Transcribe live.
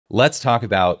let's talk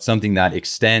about something that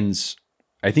extends,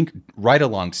 I think, right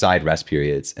alongside rest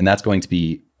periods. And that's going to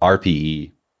be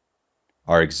RPE,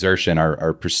 our exertion,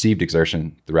 our perceived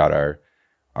exertion throughout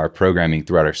our programming,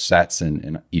 throughout our sets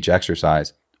and each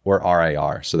exercise, or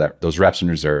RIR. So that those reps in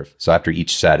reserve. So after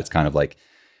each set, it's kind of like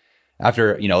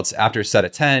it's after a set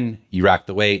of 10, you rack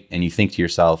the weight and you think to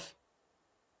yourself,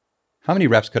 how many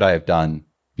reps could I have done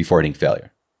before hitting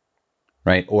failure?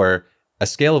 Right? Or a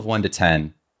scale of 1 to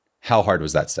 10, how hard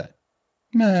was that set?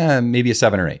 Maybe a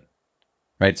 7 or 8.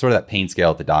 Right? Sort of that pain scale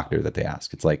at the doctor that they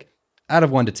ask. It's like, out of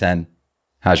 1 to 10,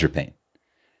 how's your pain?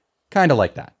 Kind of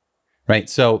like that. Right?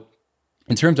 So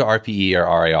in terms of RPE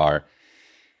or RIR,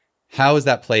 how is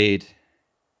that played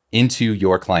into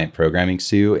your client programming,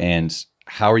 Sue? And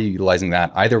how are you utilizing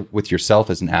that either with yourself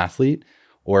as an athlete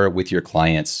or with your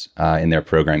clients in their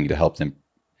programming to help them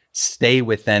stay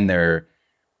within their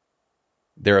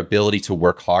ability to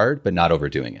work hard, but not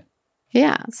overdoing it?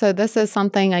 Yeah. So this is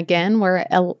something, again, where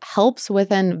it helps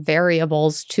within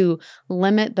variables to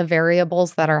limit the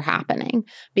variables that are happening.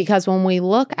 Because when we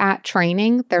look at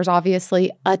training, there's obviously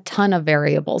a ton of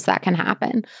variables that can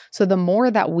happen. So the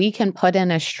more that we can put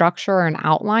in a structure or an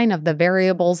outline of the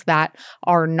variables that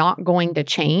are not going to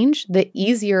change, the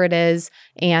easier it is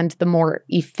and the more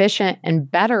efficient and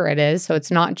better it is. So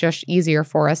it's not just easier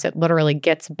for us, it literally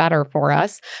gets better for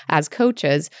us as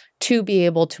coaches to be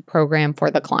able to program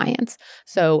for the clients.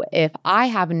 So if I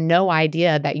have no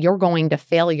idea that you're going to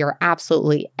failure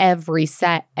absolutely every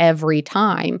set, every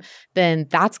time, then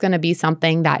that's going to be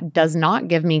something that does not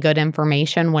give me good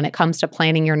information when it comes to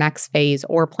planning your next phase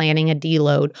or planning a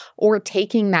deload or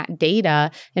taking that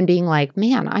data and being like,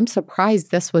 man, I'm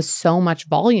surprised this was so much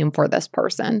volume for this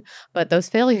person. But those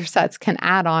failure sets can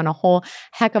add on a whole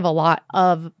heck of a lot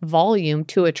of volume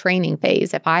to a training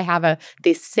phase. If I have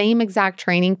the same exact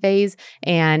training phase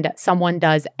and someone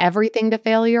does everything to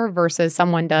failure versus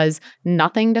someone does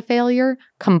nothing to failure,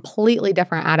 completely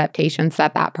different adaptations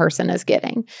that person is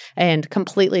getting and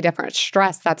completely different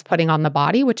stress that's putting on the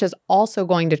body, which is also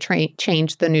going to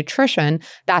change the nutrition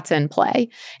that's in play.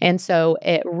 And so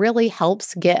it really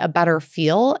helps get a better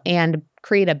feel and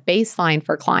create a baseline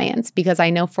for clients, because I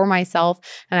know for myself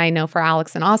and I know for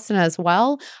Alex and Austin as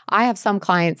well, I have some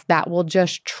clients that will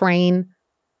just train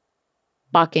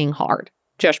bucking hard.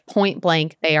 Just point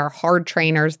blank, they are hard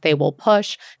trainers. They will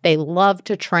push. They love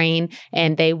to train,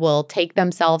 and they will take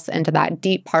themselves into that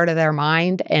deep part of their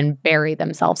mind and bury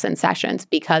themselves in sessions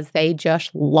because they just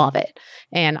love it.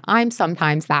 And I'm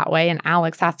sometimes that way. And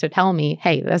Alex has to tell me,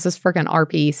 hey, this is freaking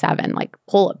RPE 7, like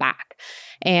pull it back.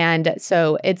 And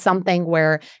so it's something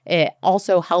where it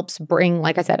also helps bring,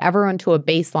 like I said, everyone to a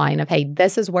baseline of, hey,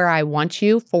 this is where I want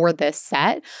you for this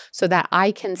set so that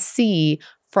I can see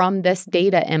from this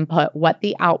data input what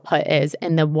the output is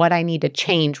and then what I need to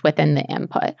change within the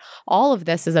input. All of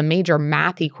this is a major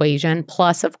math equation,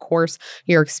 plus, of course,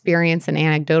 your experience and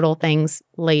anecdotal things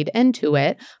laid into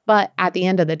it. But at the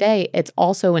end of the day, it's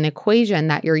also an equation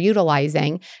that you're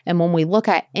utilizing. And when we look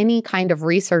at any kind of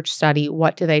research study,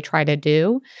 what do they try to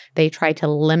do? They try to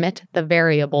limit the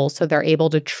variables so they're able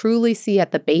to truly see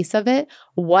at the base of it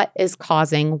what is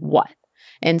causing what.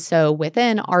 And so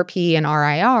within RPE and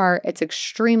RIR, it's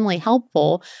extremely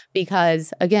helpful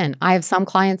because, again, I have some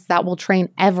clients that will train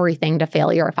everything to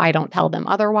failure if I don't tell them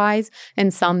otherwise,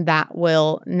 and some that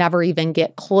will never even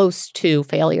get close to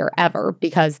failure ever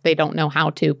because they don't know how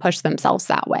to push themselves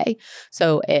that way.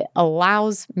 So it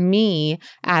allows me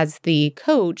as the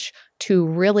coach to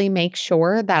really make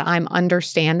sure that I'm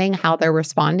understanding how they're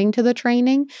responding to the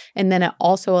training. And then it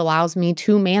also allows me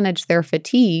to manage their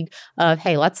fatigue of,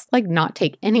 hey, let's not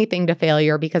take anything to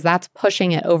failure because that's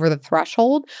pushing it over the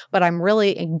threshold. But I'm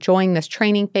really enjoying this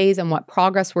training phase and what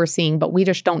progress we're seeing, but we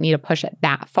just don't need to push it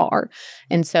that far.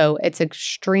 And so it's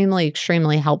extremely,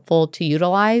 extremely helpful to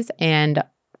utilize. And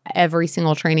every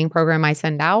single training program I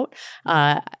send out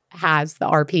has the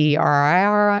RPE or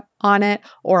RIR on it,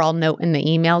 or I'll note in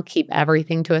the email, keep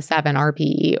everything to a 7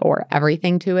 RPE or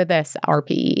everything to a this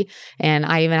RPE. And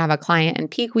I even have a client in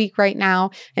peak week right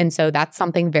now. And so that's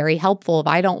something very helpful if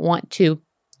I don't want to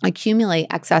accumulate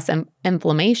excess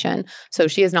inflammation. So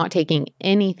she is not taking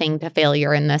anything to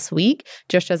failure in this week,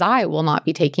 just as I will not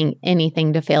be taking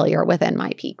anything to failure within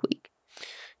my peak week.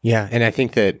 Yeah. And I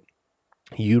think that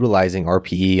utilizing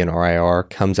RPE and RIR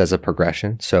comes as a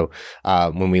progression. So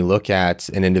when we look at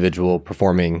an individual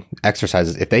performing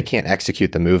exercises, if they can't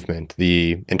execute the movement,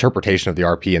 the interpretation of the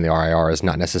RPE and the RIR is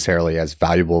not necessarily as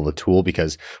valuable of a tool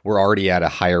because we're already at a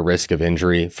higher risk of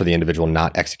injury for the individual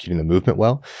not executing the movement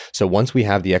well. So once we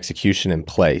have the execution in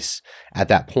place, at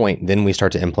that point, then we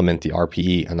start to implement the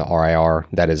RPE and the RIR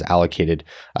that is allocated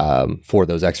for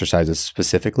those exercises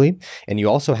specifically. And you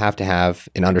also have to have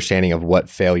an understanding of what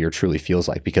failure truly feels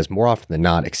like, because more often than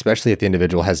not, especially if the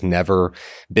individual has never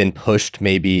been pushed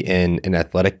maybe in an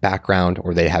athletic background,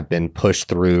 or they have been pushed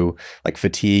through like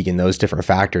fatigue and those different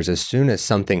factors, as soon as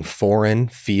something foreign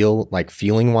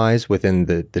feeling wise within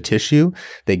the tissue,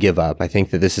 they give up. I think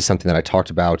that this is something that I talked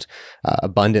about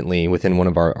abundantly within one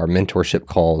of our mentorship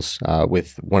calls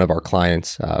with one of our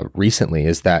clients recently,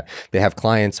 is that they have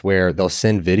clients where they'll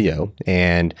send video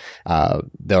and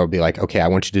they'll be like, okay, I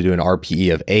want you to do an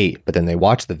RPE of 8, but then they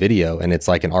watch the video and it's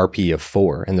like an RPE of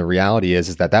 4. And the reality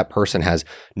is that person has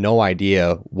no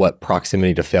idea what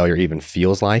proximity to failure even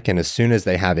feels like. And as soon as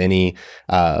they have any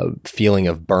feeling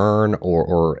of burn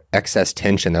or excess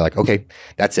tension, they're like, okay,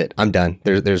 that's it. I'm done.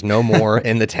 There's no more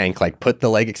in the tank. Like, put the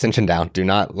leg extension down. Do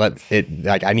not let it,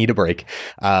 like, I need a break.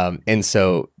 And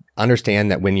so understand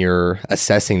that when you're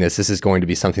assessing this is going to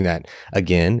be something that,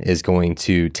 again, is going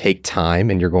to take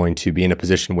time, and you're going to be in a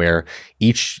position where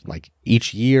each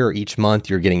year, each month,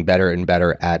 you're getting better and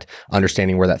better at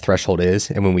understanding where that threshold is.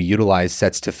 And when we utilize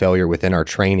sets to failure within our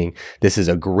training, this is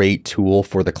a great tool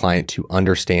for the client to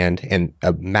understand, and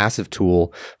a massive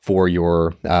tool for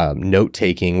your note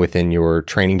taking within your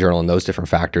training journal, and those different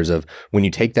factors of when you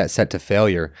take that set to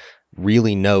failure,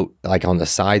 really note, like on the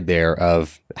side there,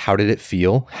 of how did it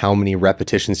feel? How many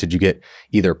repetitions did you get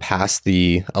either past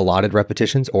the allotted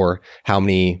repetitions, or how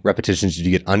many repetitions did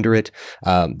you get under it?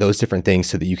 Those different things,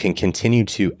 so that you can continue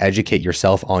to educate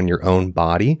yourself on your own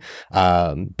body,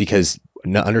 because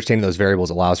understanding those variables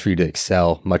allows for you to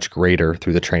excel much greater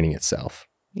through the training itself.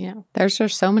 Yeah, there's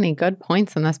just so many good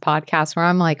points in this podcast where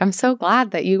I'm like, I'm so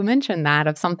glad that you mentioned that,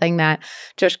 of something that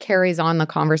just carries on the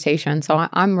conversation. So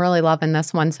I'm really loving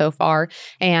this one so far.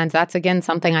 And that's, again,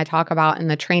 something I talk about in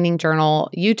the training journal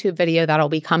YouTube video that'll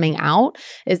be coming out,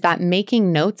 is that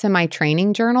making notes in my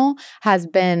training journal has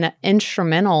been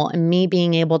instrumental in me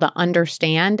being able to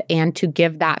understand and to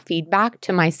give that feedback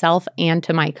to myself and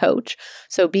to my coach.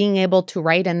 So being able to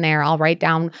write in there, I'll write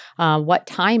down what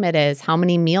time it is, how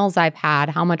many meals I've had,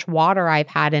 how much water I've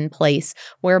had in place,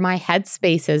 where my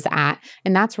headspace is at.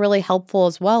 And that's really helpful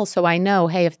as well. So I know,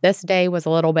 hey, if this day was a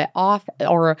little bit off,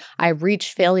 or I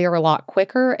reached failure a lot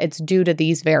quicker, it's due to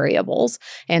these variables.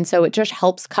 And so it just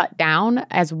helps cut down,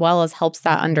 as well as helps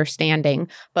that understanding.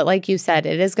 But like you said,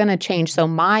 it is going to change. So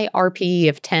my RPE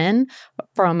of 10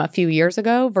 from a few years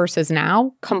ago versus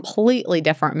now, completely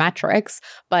different metrics.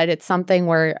 But it's something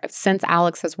where, since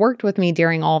Alex has worked with me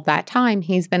during all of that time,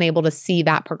 he's been able to see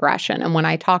that progression. And when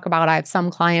I talk about, I have some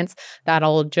clients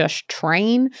that'll just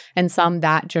train, and some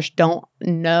that just don't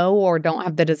know or don't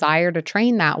have the desire to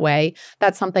train that way.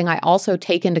 That's something I also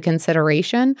take into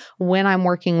consideration when I'm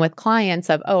working with clients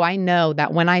of, oh, I know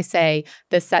that when I say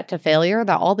this set to failure,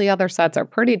 that all the other sets are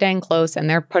pretty dang close and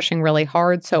they're pushing really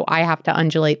hard. So I have to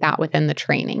undulate that within the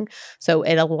training. So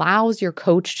it allows your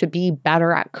coach to be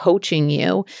better at coaching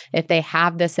you if they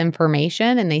have this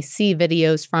information and they see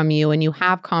videos from you, and you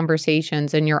have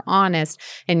conversations, and you're honest,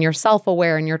 and you're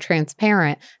self-aware, and you're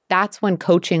transparent. That's when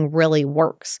coaching really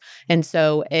works. And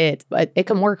so it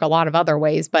can work a lot of other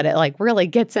ways, but it like really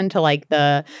gets into like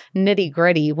the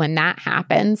nitty-gritty when that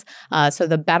happens. So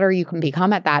the better you can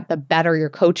become at that, the better your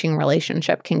coaching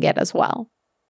relationship can get as well.